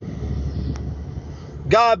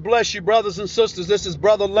God bless you, brothers and sisters. This is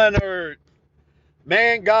Brother Leonard.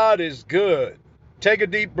 Man, God is good. Take a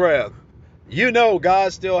deep breath. You know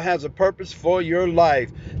God still has a purpose for your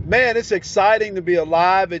life. Man, it's exciting to be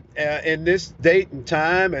alive in this date and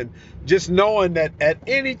time, and just knowing that at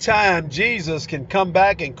any time Jesus can come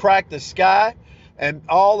back and crack the sky, and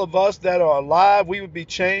all of us that are alive, we would be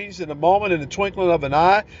changed in a moment, in the twinkling of an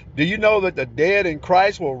eye. Do you know that the dead in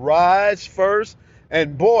Christ will rise first?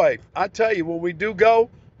 And boy, I tell you, when we do go,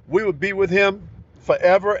 we will be with him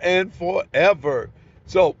forever and forever.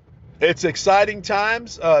 So it's exciting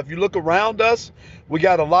times. If you look around us, we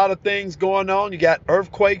got a lot of things going on. You got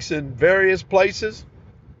earthquakes in various places.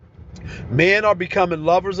 Men are becoming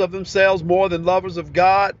lovers of themselves more than lovers of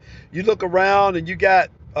God. You look around and you got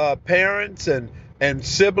parents and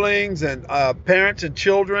siblings, and parents and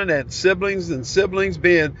children, and siblings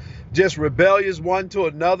being just rebellious one to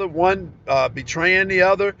another, one betraying the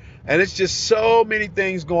other. And it's just so many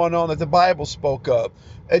things going on that the Bible spoke of.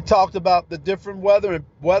 It talked about the different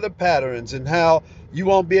weather patterns, and how you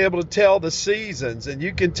won't be able to tell the seasons. And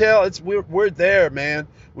you can tell we're there, man.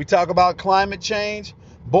 We talk about climate change.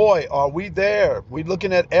 Boy, are we there. We're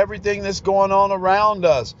looking at everything that's going on around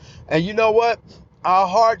us. And you know what? Our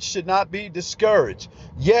hearts should not be discouraged.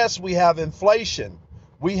 Yes, we have inflation.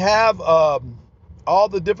 We have all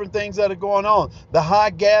the different things that are going on. The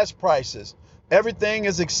high gas prices. Everything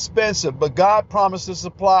is expensive, but God promised to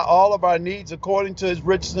supply all of our needs according to his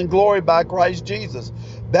riches and glory by Christ Jesus.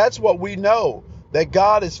 That's what we know, that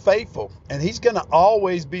God is faithful, and he's going to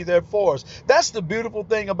always be there for us. That's the beautiful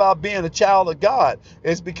thing about being a child of God,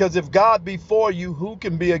 is because if God be for you, who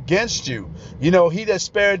can be against you? You know, he that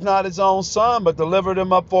spared not his own son, but delivered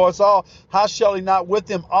him up for us all, how shall he not with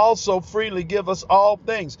him also freely give us all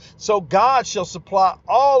things? So God shall supply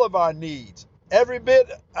all of our needs. Every bit.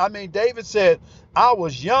 I mean, David said, I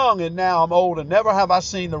was young and now I'm old, and never have I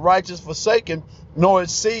seen the righteous forsaken, nor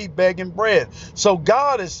his seed begging bread. So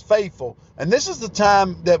God is faithful. And this is the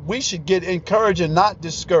time that we should get encouraged and not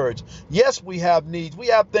discouraged. Yes, we have needs. We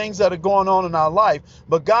have things that are going on in our life,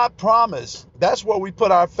 but God promised. That's where we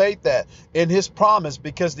put our faith at, in his promise,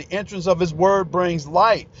 because the entrance of his word brings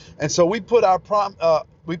light. And so we put our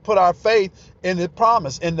faith in the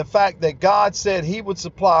promise, in the fact that God said he would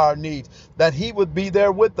supply our needs, that he would be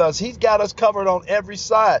there with us. He's got us covered on every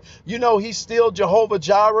side. You know, he's still Jehovah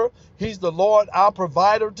Jireh. He's the Lord, our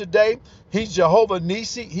provider today. He's Jehovah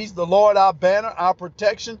Nisi. He's the Lord, our banner, our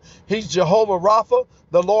protection. He's Jehovah Rapha,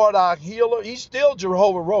 the Lord, our healer. He's still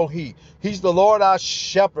Jehovah Rohi. He's the Lord, our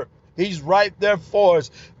shepherd. He's right there for us.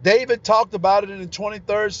 David talked about it in the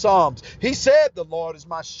 23rd Psalms. He said, the Lord is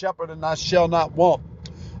my shepherd and I shall not want.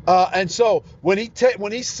 And so when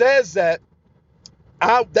he says that,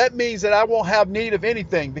 that means that I won't have need of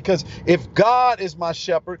anything, because if God is my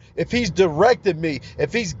shepherd, if he's directed me,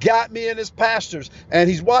 if he's got me in his pastures and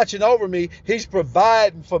he's watching over me, he's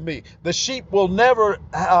providing for me. The sheep will never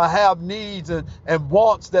have needs and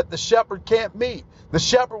wants that the shepherd can't meet. The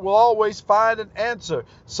shepherd will always find an answer.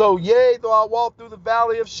 So yea, though I walk through the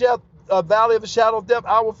valley of a shadow of death,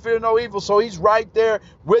 I will fear no evil. So he's right there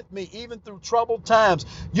with me, even through troubled times.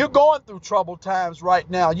 You're going through troubled times right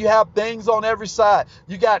now. You have things on every side.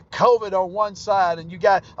 You got COVID on one side, and you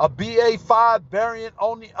got a BA5 variant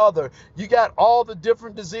on the other. You got all the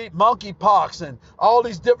different disease, monkeypox, and all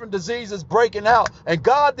these different diseases breaking out. And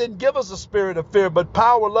God didn't give us a spirit of fear, but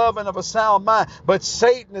power, love, and of a sound mind. But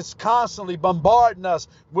Satan is constantly bombarding us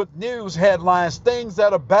with news headlines, things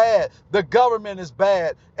that are bad. The government is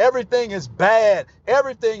bad. Everything is bad.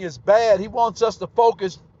 Everything is bad. He wants us to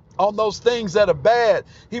focus on those things that are bad.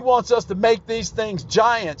 He wants us to make these things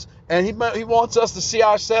giants. And he wants us to see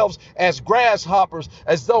ourselves as grasshoppers,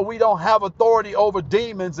 as though we don't have authority over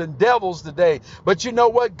demons and devils today. But you know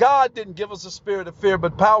what? God didn't give us a spirit of fear,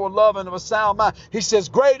 but power, love, and of a sound mind. He says,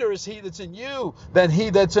 greater is he that's in you than he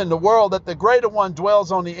that's in the world, that the greater one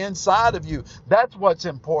dwells on the inside of you. That's what's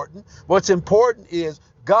important. What's important is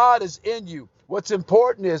God is in you. What's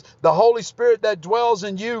important is the Holy Spirit that dwells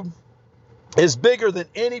in you is bigger than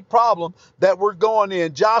any problem that we're going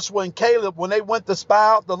in. Joshua and Caleb, when they went to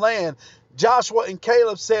spy out the land, Joshua and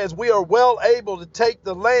Caleb says, we are well able to take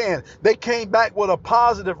the land. They came back with a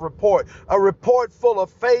positive report, a report full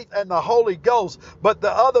of faith and the Holy Ghost. But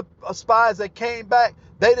the other spies that came back,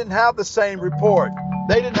 they didn't have the same report.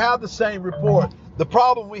 They didn't have the same report. The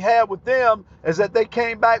problem we had with them is that they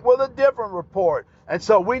came back with a different report. And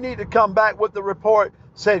so we need to come back with the report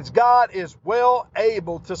says God is well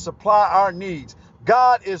able to supply our needs.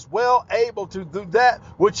 God is well able to do that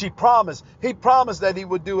which he promised. He promised that he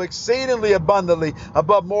would do exceedingly abundantly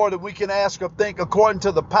above more than we can ask or think, according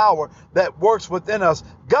to the power that works within us.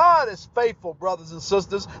 God is faithful, brothers and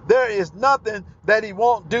sisters. There is nothing that he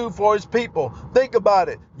won't do for his people. Think about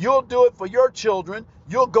it. You'll do it for your children.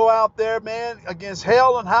 You'll go out there, man, against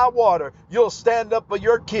hell and high water. You'll stand up for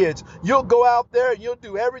your kids. You'll go out there and you'll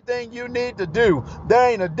do everything you need to do. There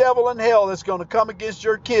ain't a devil in hell that's going to come against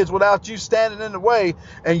your kids without you standing in the way.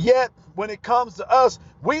 And yet, when it comes to us,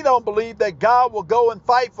 we don't believe that God will go and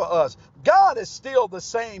fight for us. God is still the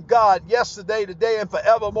same God yesterday, today, and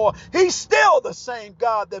forevermore. He's still the same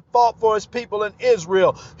God that fought for his people in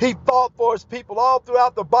Israel. He fought for his people all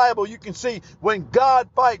throughout the Bible. You can see when God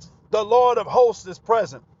fights, the Lord of hosts is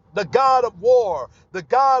present. The God of war, the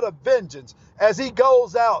God of vengeance, as he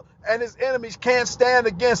goes out and his enemies can't stand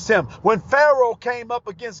against him. When Pharaoh came up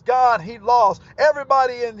against God, he lost.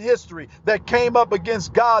 Everybody in history that came up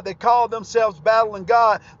against God, that called themselves battling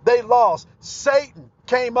God, they lost. Satan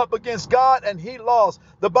came up against God and he lost.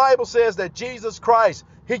 The Bible says that Jesus Christ,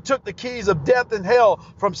 he took the keys of death and hell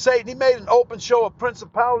from Satan. He made an open show of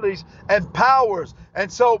principalities and powers.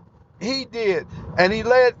 And so he did. And he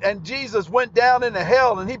led, and Jesus went down into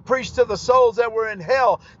hell and he preached to the souls that were in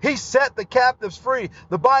hell. He set the captives free.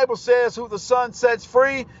 The Bible says who the Son sets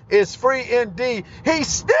free is free indeed. He's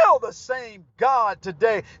still the same God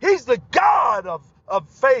today. He's the God of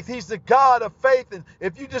faith. He's the God of faith. And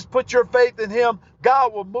if you just put your faith in him,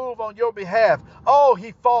 God will move on your behalf. Oh,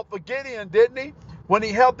 he fought for Gideon, didn't he? When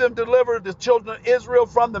he helped them deliver the children of Israel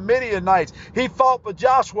from the Midianites. He fought for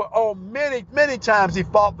Joshua. Oh, many times he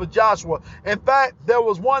fought for Joshua. In fact, there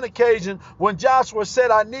was one occasion when Joshua said,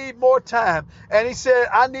 I need more time. And he said,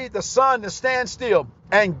 I need the sun to stand still.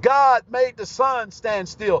 And God made the sun stand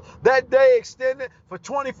still. That day extended for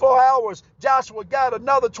 24 hours. Joshua got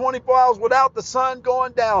another 24 hours without the sun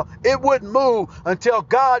going down. It wouldn't move until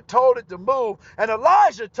God told it to move. And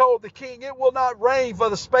Elijah told the king it will not rain for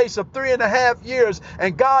the space of 3.5 years.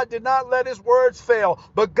 And God did not let his words fail.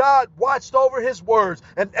 But God watched over his words.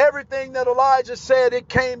 And everything that Elijah said, it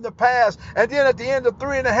came to pass. And then at the end of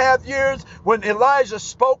 3.5 years, when Elijah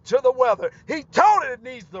spoke to the weather, he told it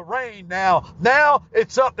needs to rain now. Now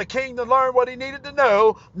it's up the king to learn what he needed to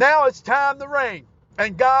know. Now it's time to rain.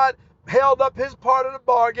 And God held up his part of the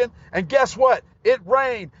bargain. And guess what? It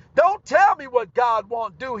rained. Don't tell me what God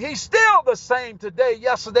won't do. He's still the same today,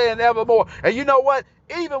 yesterday, and evermore. And you know what?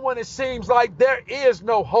 Even when it seems like there is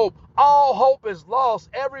no hope, all hope is lost.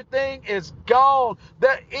 Everything is gone.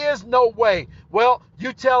 There is no way. Well,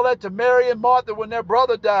 you tell that to Mary and Martha when their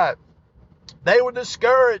brother died. They were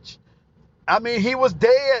discouraged. I mean, he was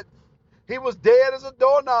dead. He was dead as a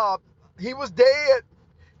doorknob. He was dead.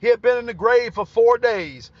 He had been in the grave for 4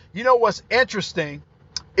 days. You know what's interesting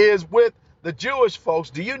is with the Jewish folks,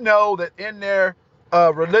 do you know that in their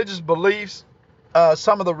religious beliefs,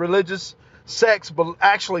 some of the religious sects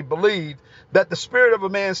actually believed that the spirit of a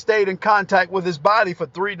man stayed in contact with his body for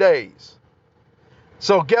 3 days.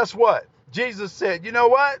 So guess what? Jesus said, you know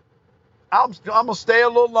what? I'm going to stay a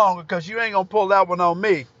little longer because you ain't going to pull that one on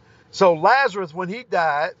me. So Lazarus, when he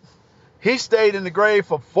died, he stayed in the grave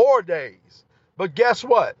for 4 days. But guess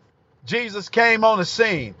what? Jesus came on the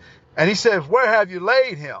scene and he says, where have you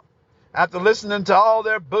laid him? After listening to all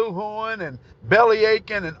their boo-hooing and belly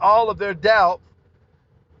aching and all of their doubt,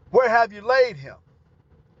 where have you laid him?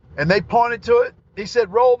 And they pointed to it. He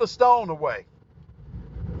said, roll the stone away.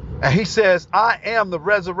 And he says, I am the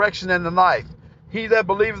resurrection and the life. He that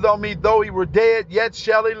believeth on me, though he were dead, yet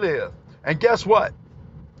shall he live. And guess what?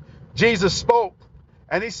 Jesus spoke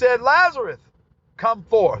and he said, Lazarus, come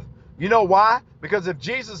forth. You know why? Because if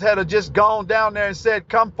Jesus had just gone down there and said,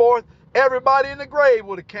 come forth, everybody in the grave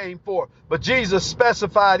would have came forth. But Jesus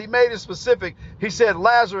specified, he made it specific. He said,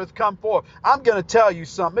 Lazarus, come forth. I'm going to tell you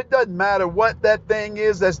something. It doesn't matter what that thing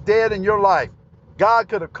is that's dead in your life. God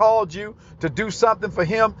could have called you to do something for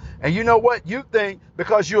him. And you know what? You think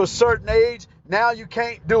because you're a certain age, now you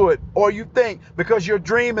can't do it. Or you think because your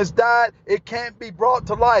dream has died, it can't be brought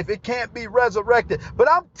to life. It can't be resurrected. But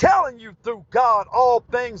I'm telling you, through God, all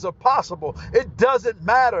things are possible. It doesn't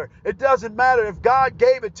matter. It doesn't matter if God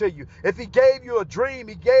gave it to you. If he gave you a dream,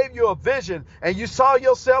 he gave you a vision, and you saw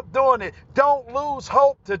yourself doing it. Don't lose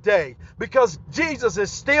hope today, because Jesus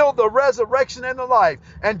is still the resurrection and the life.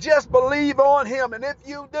 And just believe on him. And if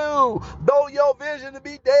you do, though your vision to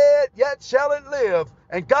be dead, yet shall it live.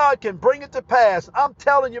 And God can bring it to pass. I'm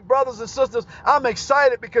telling you, brothers and sisters, I'm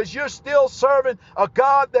excited because you're still serving a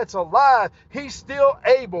God that's alive. He's still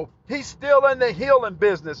able. He's still in the healing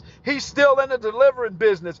business. He's still in the delivering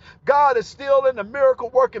business. God is still in the miracle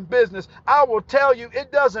working business. I will tell you,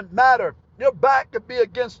 it doesn't matter Your back could be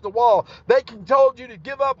against the wall. They can told you to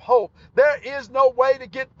give up hope. There is no way to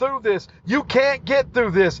get through this. You can't get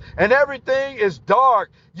through this. And everything is dark.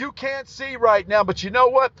 You can't see right now. But you know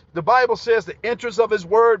what? The Bible says the entrance of his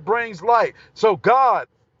word brings light. So God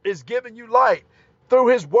is giving you light. Through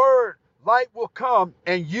his word, light will come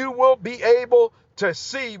and you will be able to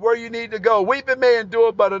see where you need to go. Weeping may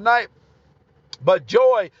endure but a night, but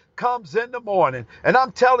joy comes in the morning. And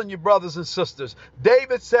I'm telling you, brothers and sisters,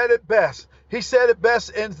 David said it best. He said it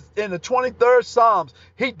best in the 23rd Psalms.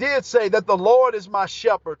 He did say that the Lord is my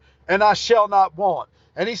shepherd and I shall not want.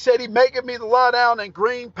 And he said, he maketh me to lie down in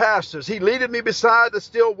green pastures. He leadeth me beside the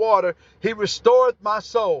still water. He restoreth my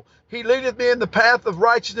soul. He leadeth me in the path of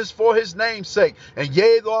righteousness for his name's sake. And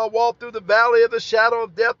yea, though I walk through the valley of the shadow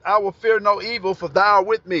of death, I will fear no evil, for thou art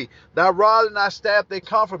with me. Thy rod and thy staff, they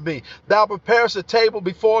comfort me. Thou preparest a table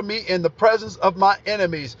before me in the presence of my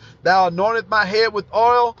enemies. Thou anointest my head with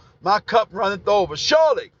oil, my cup runneth over.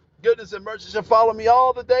 Surely goodness and mercy shall follow me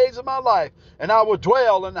all the days of my life, and I will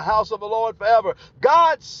dwell in the house of the Lord forever.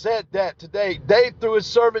 God said that today, through his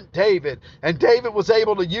servant David, and David was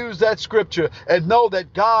able to use that scripture and know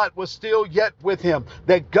that God was still yet with him,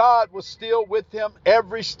 that God was still with him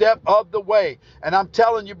every step of the way. And I'm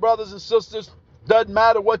telling you, brothers and sisters, doesn't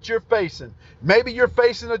matter what you're facing. Maybe you're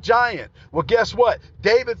facing a giant. Well, guess what?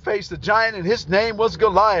 David faced a giant and his name was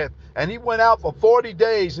Goliath. And he went out for 40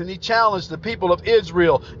 days and he challenged the people of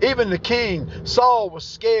Israel. Even the king, Saul, was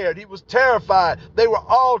scared. He was terrified. They were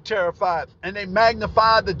all terrified. And they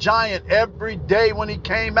magnified the giant every day when he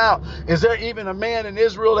came out. Is there even a man in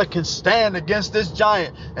Israel that can stand against this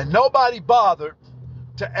giant? And nobody bothered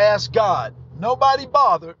to ask God. Nobody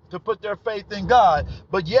bothered to put their faith in God.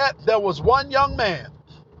 But yet there was one young man,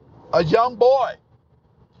 a young boy.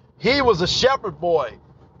 He was a shepherd boy.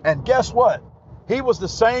 And guess what? He was the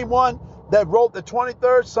same one that wrote the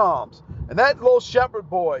 23rd Psalms. And that little shepherd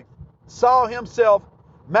boy saw himself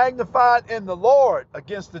magnified in the Lord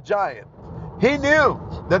against the giant. He knew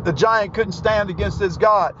that the giant couldn't stand against his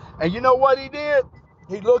God. And you know what he did?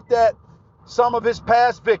 He looked at some of his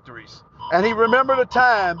past victories. And he remembered a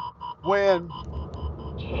time when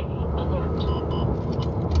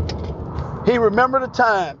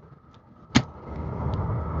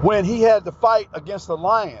he had to fight against a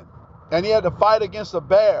lion. And he had to fight against a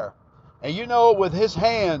bear. And you know, with his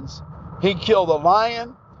hands, he killed a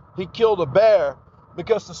lion, he killed a bear,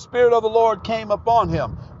 because the Spirit of the Lord came upon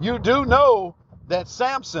him. You do know that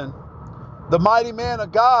Samson, the mighty man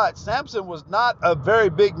of God, Samson was not a very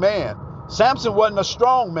big man. Samson wasn't a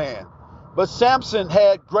strong man. But Samson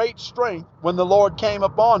had great strength when the Lord came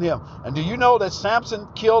upon him. And do you know that Samson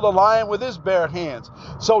killed a lion with his bare hands?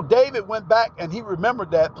 So David went back and he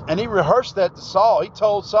remembered that and he rehearsed that to Saul. He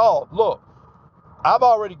told Saul, look, I've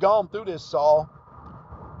already gone through this, Saul.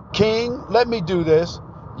 King, let me do this.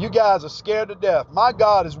 You guys are scared to death. My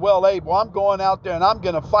God is well able. I'm going out there and I'm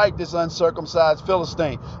going to fight this uncircumcised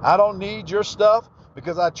Philistine. I don't need your stuff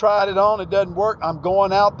because I tried it on. It doesn't work. I'm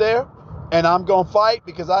going out there. And I'm going to fight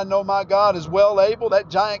because I know my God is well able. That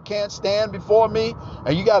giant can't stand before me.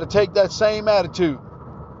 And you got to take that same attitude.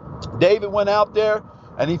 David went out there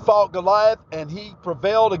and he fought Goliath and he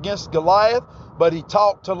prevailed against Goliath. But he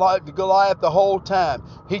talked to Goliath the whole time.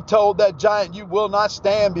 He told that giant, you will not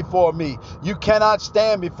stand before me. You cannot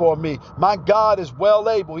stand before me. My God is well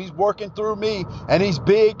able. He's working through me and he's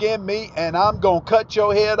big in me. And I'm going to cut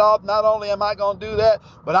your head off. Not only am I going to do that,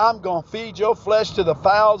 but I'm going to feed your flesh to the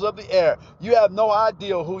fowls of the air. You have no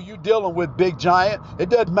idea who you're dealing with, big giant. It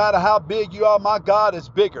doesn't matter how big you are. My God is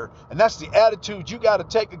bigger. And that's the attitude you got to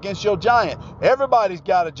take against your giant. Everybody's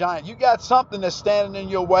got a giant. You got something that's standing in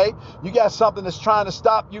your way. You got something that's trying to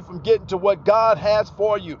stop you from getting to what God has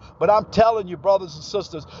for you. But I'm telling you, brothers and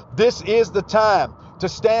sisters, this is the time to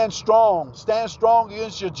stand strong. Stand strong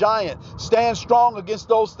against your giant. Stand strong against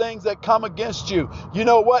those things that come against you. You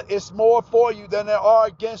know what? It's more for you than there are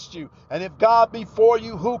against you. And if God be for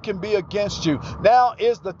you, who can be against you? Now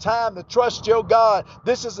is the time to trust your God.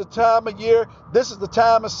 This is the time of year. This is the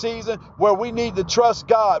time of season where we need to trust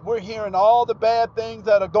God. We're hearing all the bad things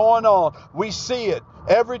that are going on. We see it.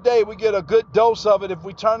 Every day we get a good dose of it if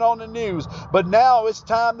we turn on the news. But now it's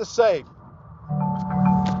time to say,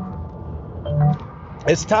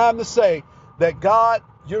 that God,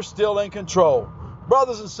 you're still in control.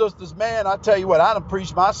 Brothers and sisters, man, I tell you what, I done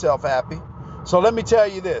preached myself happy. So let me tell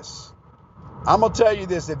you this. I'm going to tell you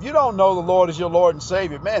this. If you don't know the Lord as your Lord and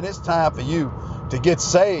Savior, man, it's time for you to get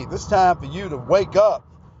saved. It's time for you to wake up.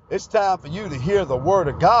 It's time for you to hear the word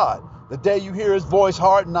of God. The day you hear his voice,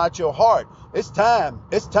 harden not your heart. It's time.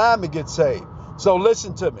 It's time to get saved. So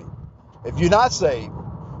listen to me. If you're not saved,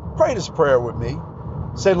 pray this prayer with me.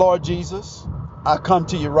 Say, Lord Jesus, I come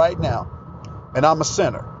to you right now, and I'm a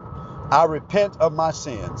sinner. I repent of my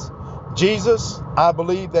sins. Jesus, I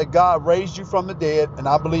believe that God raised you from the dead, and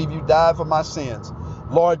I believe you died for my sins.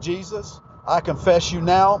 Lord Jesus, I confess you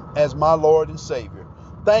now as my Lord and Savior.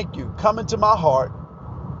 Thank you. Come into my heart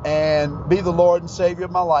and be the Lord and Savior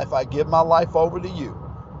of my life. I give my life over to you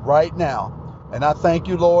right now. And I thank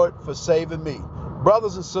you, Lord, for saving me.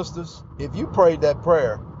 Brothers and sisters, if you prayed that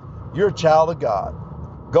prayer, you're a child of God.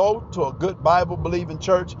 Go to a good Bible-believing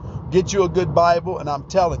church, get you a good Bible, and I'm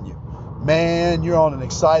telling you, man, you're on an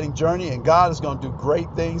exciting journey, and God is going to do great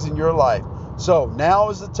things in your life. So now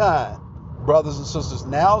is the time, brothers and sisters,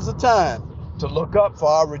 now is the time to look up, for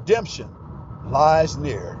our redemption lies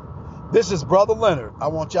near. This is Brother Leonard. I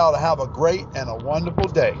want y'all to have a great and a wonderful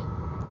day.